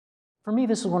For me,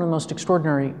 this is one of the most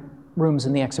extraordinary rooms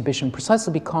in the exhibition,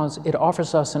 precisely because it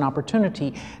offers us an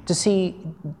opportunity to see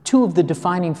two of the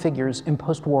defining figures in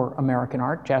post-war American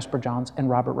art, Jasper Johns and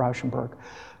Robert Rauschenberg,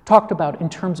 talked about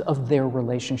in terms of their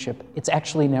relationship. It's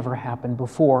actually never happened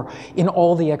before. In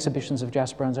all the exhibitions of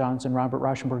Jasper Johns and Robert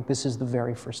Rauschenberg, this is the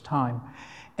very first time.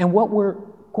 And what we're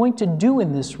going to do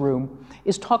in this room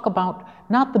is talk about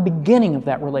not the beginning of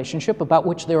that relationship, about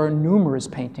which there are numerous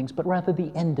paintings, but rather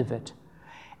the end of it.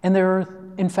 And there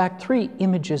are, in fact, three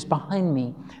images behind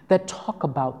me that talk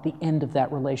about the end of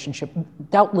that relationship,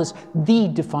 doubtless the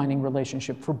defining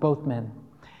relationship for both men.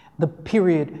 The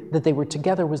period that they were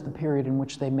together was the period in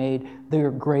which they made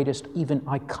their greatest, even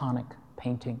iconic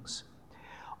paintings.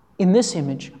 In this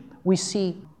image, we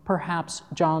see perhaps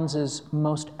Johns's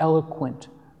most eloquent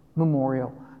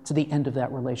memorial to the end of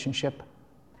that relationship.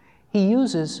 He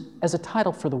uses, as a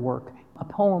title for the work, a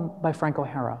poem by Frank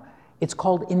O'Hara. It's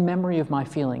called In Memory of My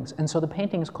Feelings, and so the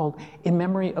painting is called In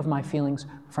Memory of My Feelings,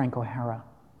 Frank O'Hara.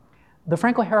 The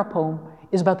Frank O'Hara poem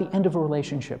is about the end of a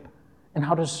relationship and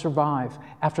how to survive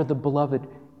after the beloved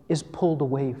is pulled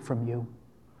away from you.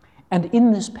 And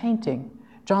in this painting,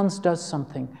 Johns does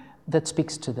something that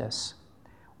speaks to this.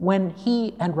 When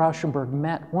he and Rauschenberg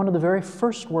met, one of the very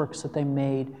first works that they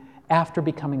made after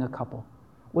becoming a couple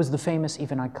was the famous,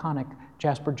 even iconic,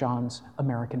 Jasper Johns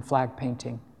American flag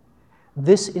painting.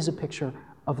 This is a picture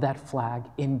of that flag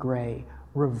in gray,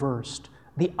 reversed,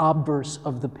 the obverse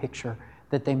of the picture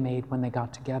that they made when they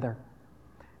got together.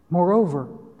 Moreover,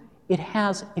 it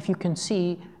has, if you can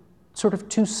see, sort of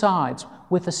two sides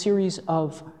with a series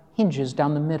of hinges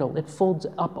down the middle. It folds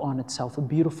up on itself, a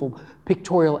beautiful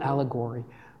pictorial allegory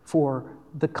for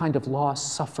the kind of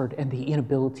loss suffered and the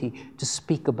inability to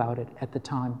speak about it at the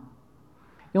time.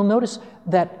 You'll notice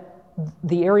that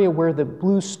the area where the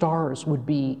blue stars would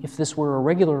be if this were a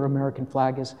regular American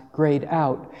flag is grayed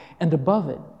out, and above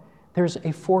it there's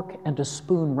a fork and a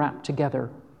spoon wrapped together.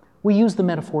 We use the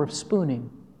metaphor of spooning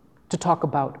to talk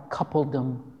about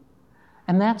coupledom,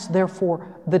 and that's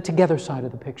therefore the together side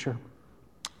of the picture.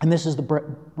 And this is the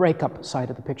breakup side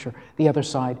of the picture, the other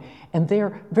side. And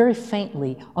there, very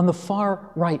faintly, on the far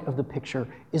right of the picture,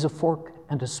 is a fork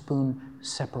and a spoon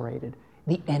separated,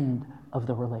 the end of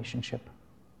the relationship.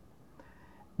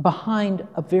 Behind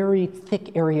a very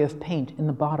thick area of paint in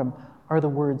the bottom are the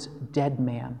words dead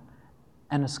man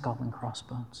and a skull and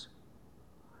crossbones.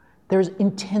 There's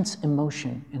intense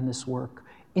emotion in this work,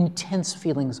 intense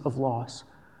feelings of loss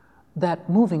that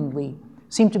movingly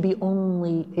seem to be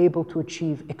only able to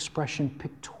achieve expression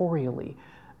pictorially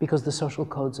because the social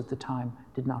codes at the time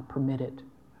did not permit it.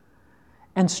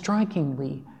 And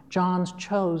strikingly, Johns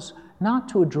chose not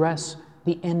to address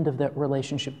the end of that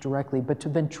relationship directly, but to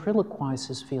ventriloquize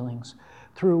his feelings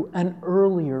through an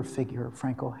earlier figure,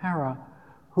 Frank O'Hara,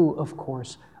 who, of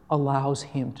course, allows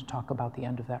him to talk about the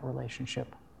end of that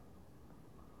relationship.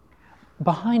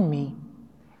 Behind me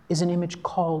is an image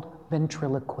called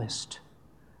Ventriloquist,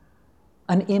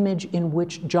 an image in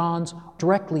which Johns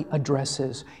directly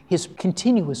addresses his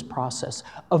continuous process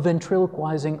of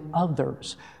ventriloquizing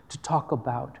others to talk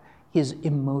about his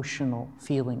emotional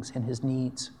feelings and his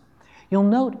needs. You'll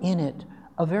note in it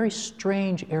a very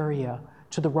strange area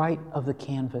to the right of the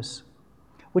canvas,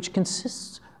 which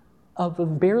consists of a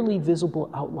barely visible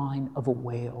outline of a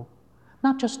whale.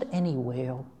 Not just any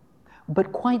whale,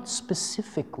 but quite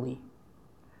specifically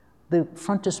the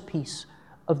frontispiece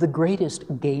of the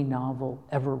greatest gay novel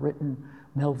ever written,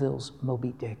 Melville's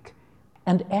Moby Dick.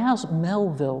 And as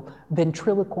Melville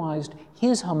ventriloquized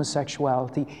his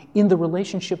homosexuality in the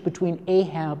relationship between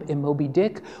Ahab and Moby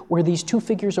Dick, where these two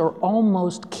figures are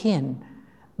almost kin,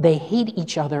 they hate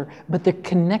each other, but they're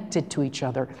connected to each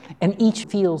other, and each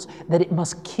feels that it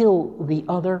must kill the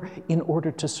other in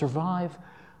order to survive,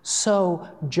 so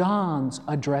Johns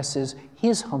addresses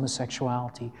his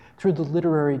homosexuality through the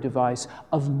literary device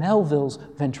of Melville's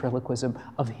ventriloquism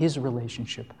of his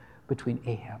relationship between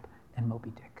Ahab and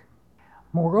Moby Dick.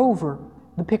 Moreover,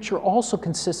 the picture also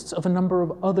consists of a number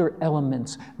of other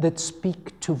elements that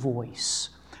speak to voice,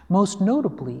 most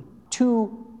notably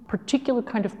two particular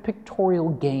kind of pictorial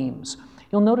games.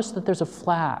 You'll notice that there's a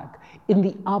flag in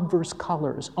the obverse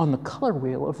colors on the color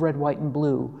wheel of red, white, and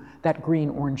blue, that green,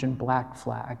 orange, and black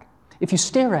flag. If you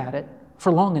stare at it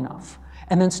for long enough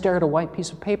and then stare at a white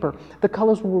piece of paper, the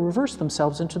colors will reverse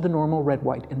themselves into the normal red,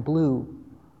 white, and blue.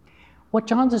 What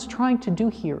Johns is trying to do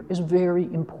here is very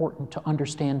important to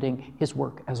understanding his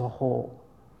work as a whole.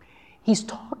 He's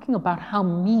talking about how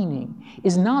meaning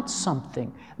is not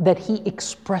something that he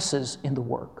expresses in the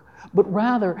work, but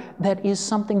rather that is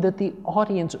something that the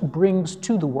audience brings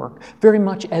to the work, very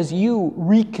much as you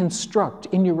reconstruct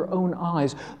in your own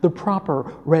eyes the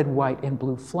proper red, white, and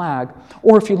blue flag.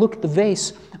 Or if you look at the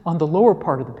vase on the lower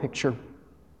part of the picture,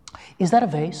 is that a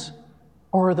vase?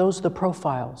 Or are those the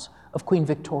profiles of Queen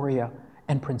Victoria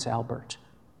and Prince Albert?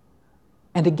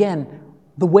 And again,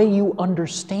 the way you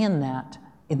understand that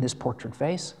in this portrait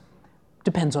vase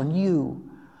depends on you.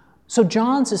 So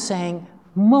Johns is saying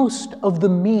most of the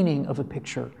meaning of a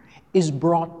picture is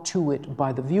brought to it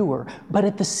by the viewer, but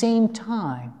at the same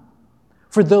time,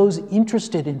 for those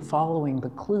interested in following the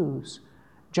clues,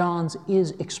 Johns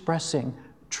is expressing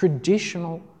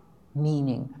traditional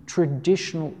meaning,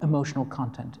 traditional emotional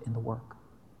content in the work.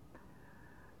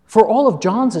 For all of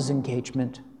Johns's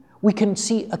engagement, we can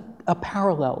see a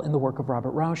parallel in the work of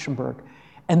Robert Rauschenberg.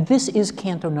 And this is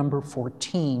Canto number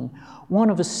 14, one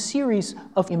of a series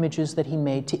of images that he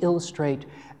made to illustrate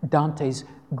Dante's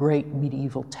great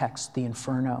medieval text, the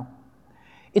Inferno.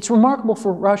 It's remarkable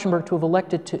for Rauschenberg to have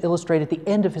elected to illustrate at the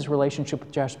end of his relationship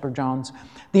with Jasper Johns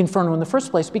the Inferno in the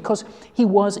first place, because he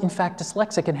was in fact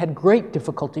dyslexic and had great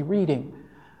difficulty reading.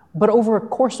 But over a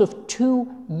course of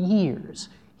 2 years,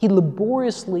 he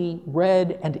laboriously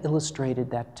read and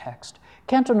illustrated that text.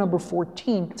 Canto number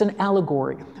 14, it's an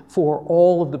allegory for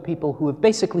all of the people who have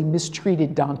basically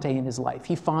mistreated Dante in his life.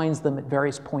 He finds them at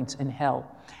various points in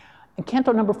hell. In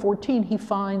Canto number 14, he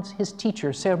finds his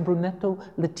teacher, Ser Brunetto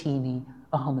Latini,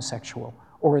 a homosexual,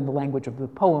 or in the language of the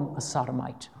poem, a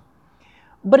sodomite.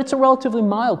 But it's a relatively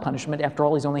mild punishment. After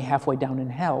all, he's only halfway down in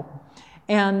hell.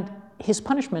 And his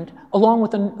punishment, along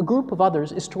with a group of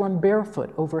others, is to run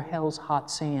barefoot over hell's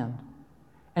hot sand.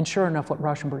 And sure enough, what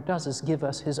Rauschenberg does is give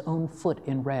us his own foot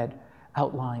in red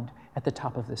outlined at the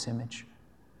top of this image.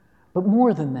 But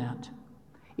more than that,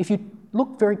 if you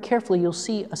look very carefully, you'll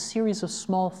see a series of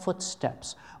small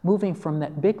footsteps moving from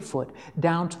that big foot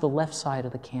down to the left side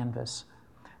of the canvas.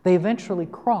 They eventually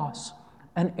cross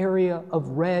an area of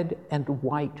red and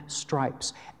white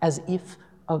stripes, as if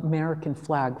an American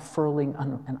flag furling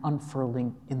and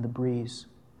unfurling in the breeze.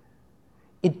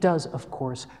 It does, of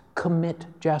course, commit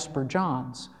Jasper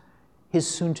Johns, his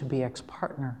soon-to-be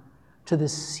ex-partner, to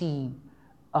this scene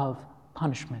of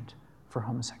punishment for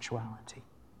homosexuality.